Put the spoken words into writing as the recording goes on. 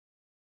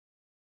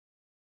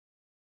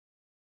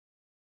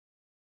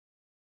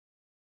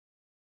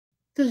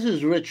This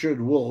is Richard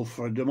Wolff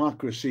for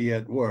Democracy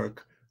at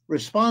Work,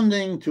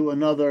 responding to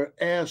another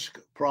Ask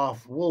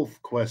Prof.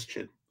 Wolff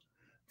question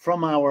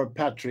from our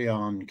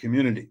Patreon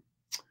community.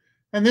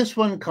 And this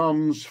one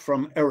comes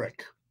from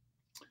Eric.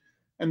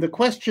 And the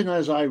question,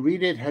 as I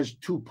read it, has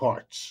two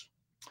parts.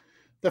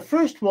 The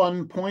first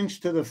one points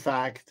to the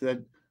fact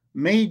that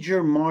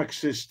major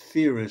Marxist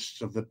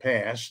theorists of the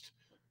past,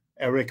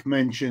 Eric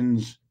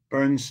mentions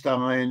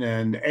Bernstein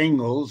and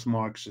Engels,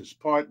 Marx's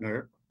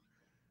partner,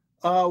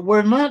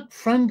 were not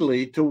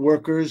friendly to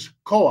workers'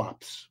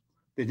 co-ops.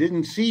 They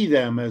didn't see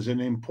them as an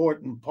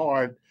important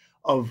part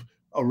of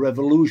a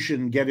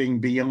revolution getting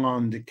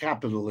beyond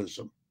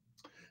capitalism.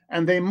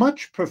 And they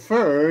much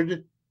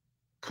preferred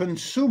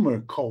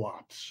consumer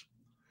co-ops.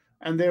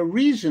 And their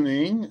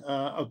reasoning,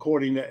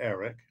 according to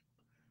Eric,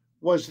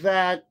 was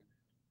that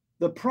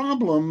the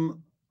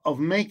problem of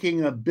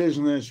making a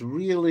business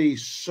really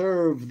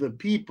serve the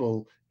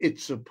people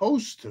it's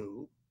supposed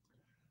to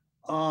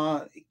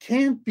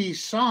can't be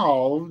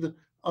solved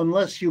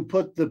unless you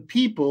put the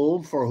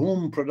people for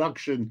whom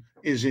production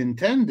is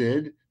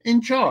intended in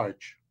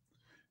charge.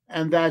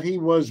 And that he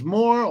was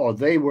more, or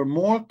they were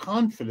more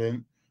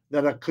confident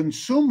that a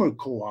consumer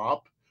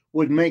co-op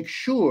would make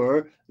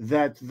sure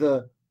that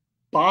the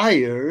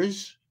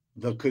buyers,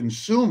 the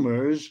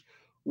consumers,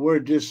 were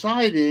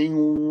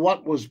deciding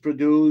what was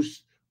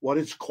produced, what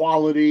its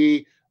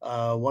quality,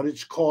 what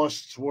its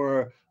costs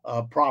were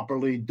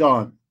properly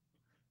done.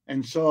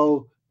 And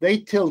so they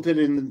tilted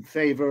in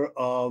favor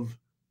of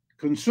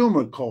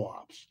consumer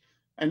co-ops.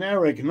 And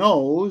Eric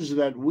knows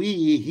that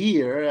we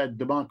here at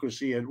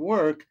Democracy at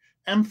Work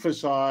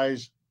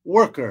emphasize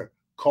worker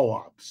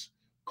co-ops,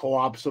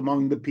 co-ops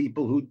among the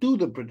people who do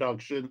the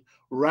production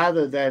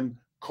rather than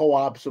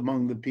co-ops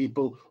among the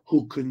people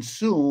who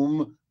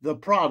consume the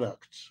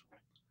products.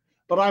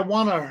 But I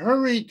want to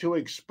hurry to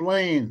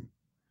explain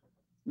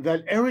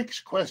that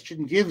Eric's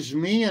question gives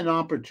me an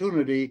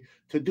opportunity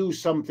to do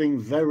something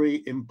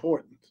very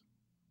important.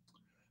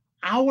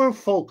 Our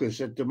focus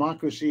at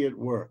Democracy at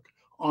Work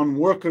on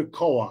worker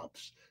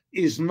co-ops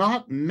is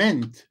not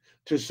meant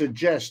to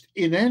suggest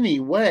in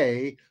any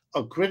way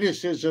a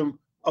criticism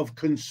of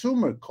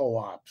consumer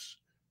co-ops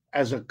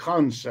as a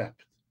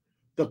concept.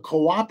 The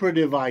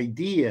cooperative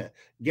idea,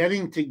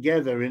 getting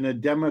together in a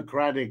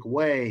democratic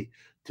way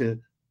to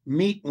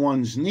meet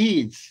one's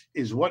needs,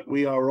 is what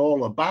we are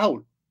all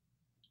about.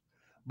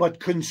 But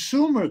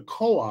consumer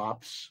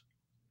co-ops,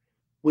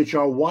 which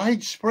are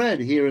widespread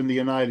here in the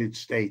United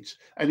States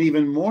and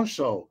even more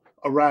so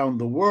around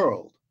the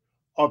world,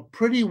 are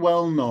pretty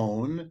well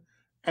known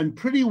and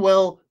pretty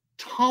well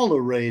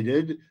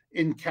tolerated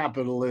in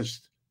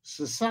capitalist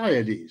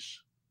societies.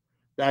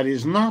 That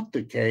is not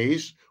the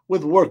case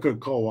with worker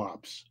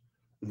co-ops.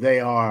 They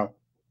are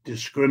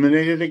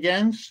discriminated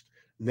against,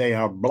 they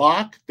are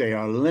blocked, they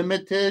are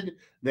limited,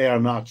 they are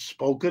not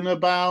spoken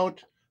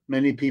about.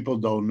 Many people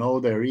don't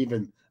know they're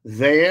even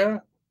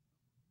there.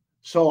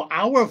 So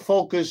our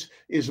focus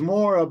is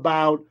more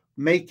about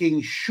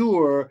making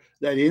sure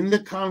that in the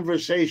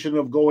conversation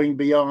of going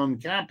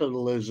beyond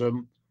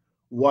capitalism,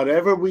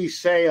 whatever we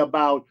say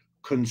about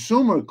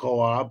consumer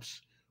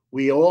co-ops,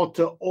 we ought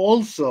to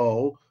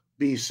also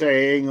be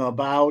saying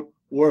about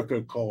worker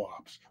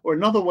co-ops. Or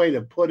another way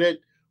to put it,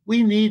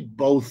 we need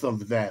both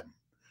of them.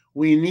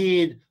 We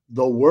need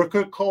the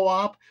worker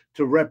co-op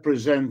to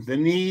represent the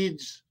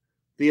needs,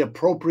 the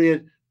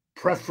appropriate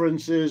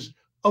preferences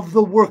of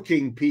the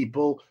working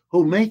people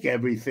who make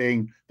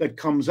everything that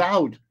comes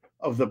out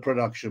of the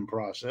production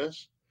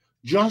process,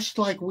 just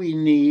like we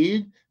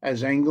need,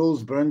 as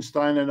Engels,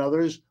 Bernstein, and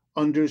others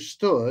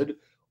understood,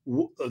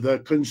 the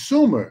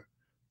consumer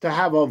to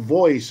have a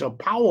voice, a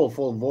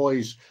powerful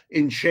voice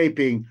in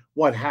shaping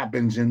what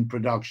happens in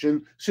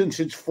production, since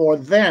it's for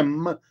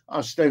them,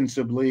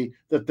 ostensibly,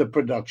 that the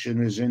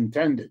production is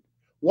intended.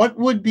 What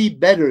would be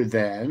better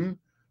than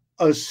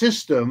a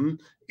system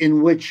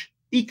in which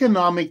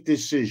economic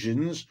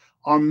decisions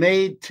are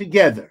made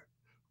together,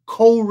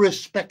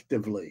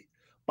 co-respectively,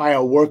 by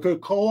a worker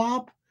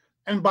co-op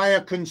and by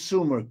a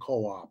consumer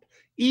co-op,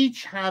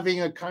 each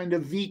having a kind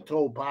of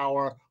veto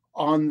power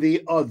on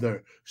the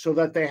other, so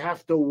that they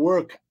have to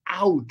work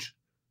out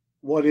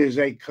what is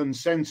a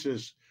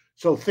consensus.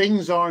 So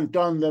things aren't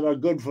done that are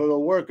good for the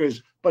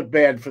workers, but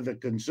bad for the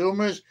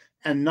consumers,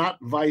 and not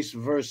vice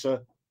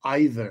versa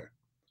either.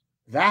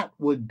 That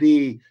would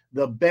be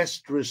the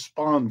best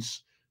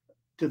response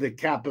to the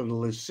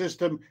capitalist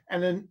system,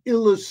 and an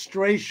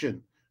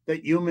illustration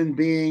that human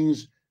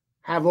beings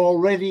have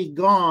already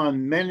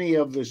gone many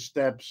of the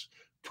steps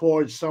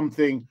towards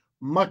something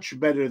much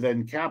better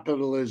than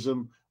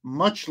capitalism,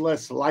 much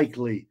less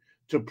likely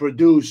to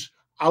produce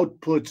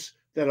outputs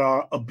that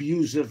are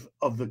abusive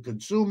of the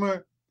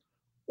consumer,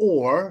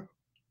 or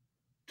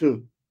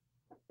to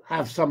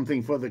have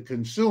something for the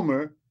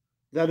consumer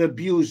that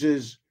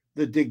abuses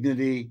the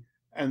dignity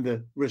and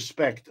the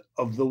respect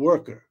of the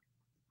worker.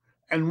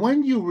 And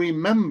when you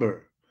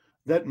remember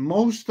that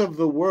most of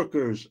the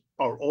workers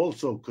are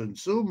also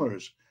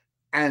consumers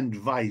and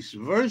vice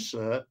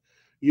versa,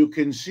 you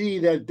can see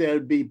that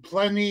there'd be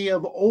plenty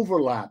of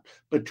overlap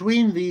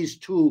between these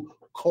two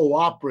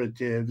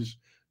cooperatives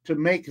to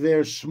make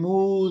their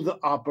smooth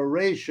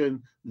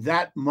operation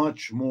that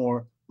much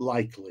more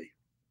likely.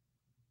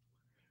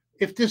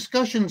 If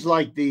discussions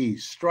like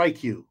these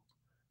strike you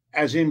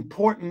as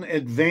important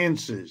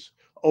advances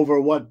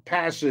over what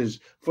passes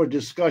for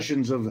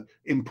discussions of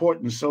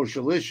important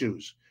social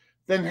issues,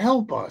 then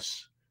help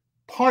us,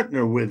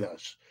 partner with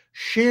us,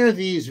 share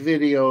these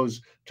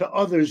videos to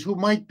others who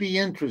might be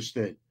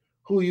interested,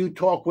 who you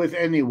talk with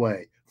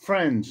anyway,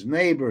 friends,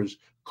 neighbors,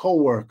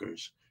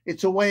 coworkers.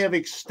 It's a way of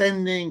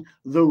extending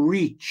the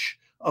reach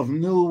of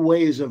new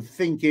ways of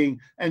thinking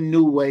and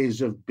new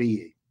ways of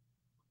being.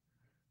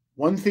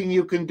 One thing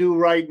you can do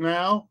right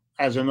now,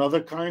 as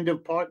another kind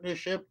of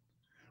partnership,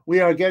 we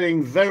are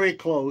getting very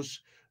close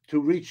to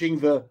reaching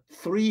the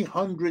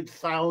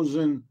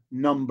 300,000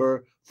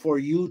 number for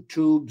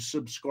YouTube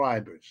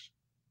subscribers.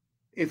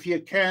 If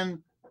you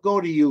can, go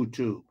to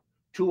YouTube,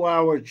 to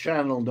our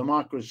channel,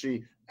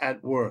 Democracy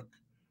at Work.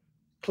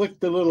 Click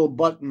the little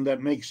button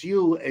that makes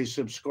you a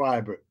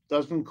subscriber.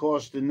 Doesn't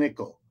cost a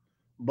nickel,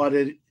 but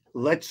it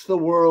lets the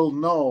world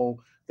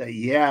know that,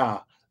 yeah,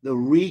 the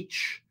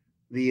reach,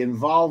 the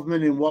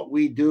involvement in what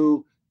we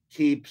do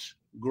keeps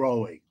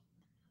growing.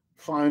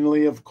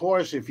 Finally, of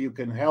course, if you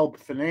can help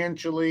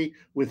financially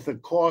with the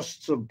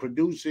costs of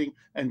producing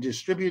and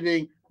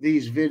distributing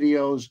these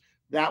videos,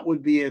 that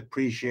would be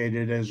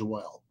appreciated as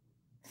well.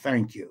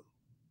 Thank you.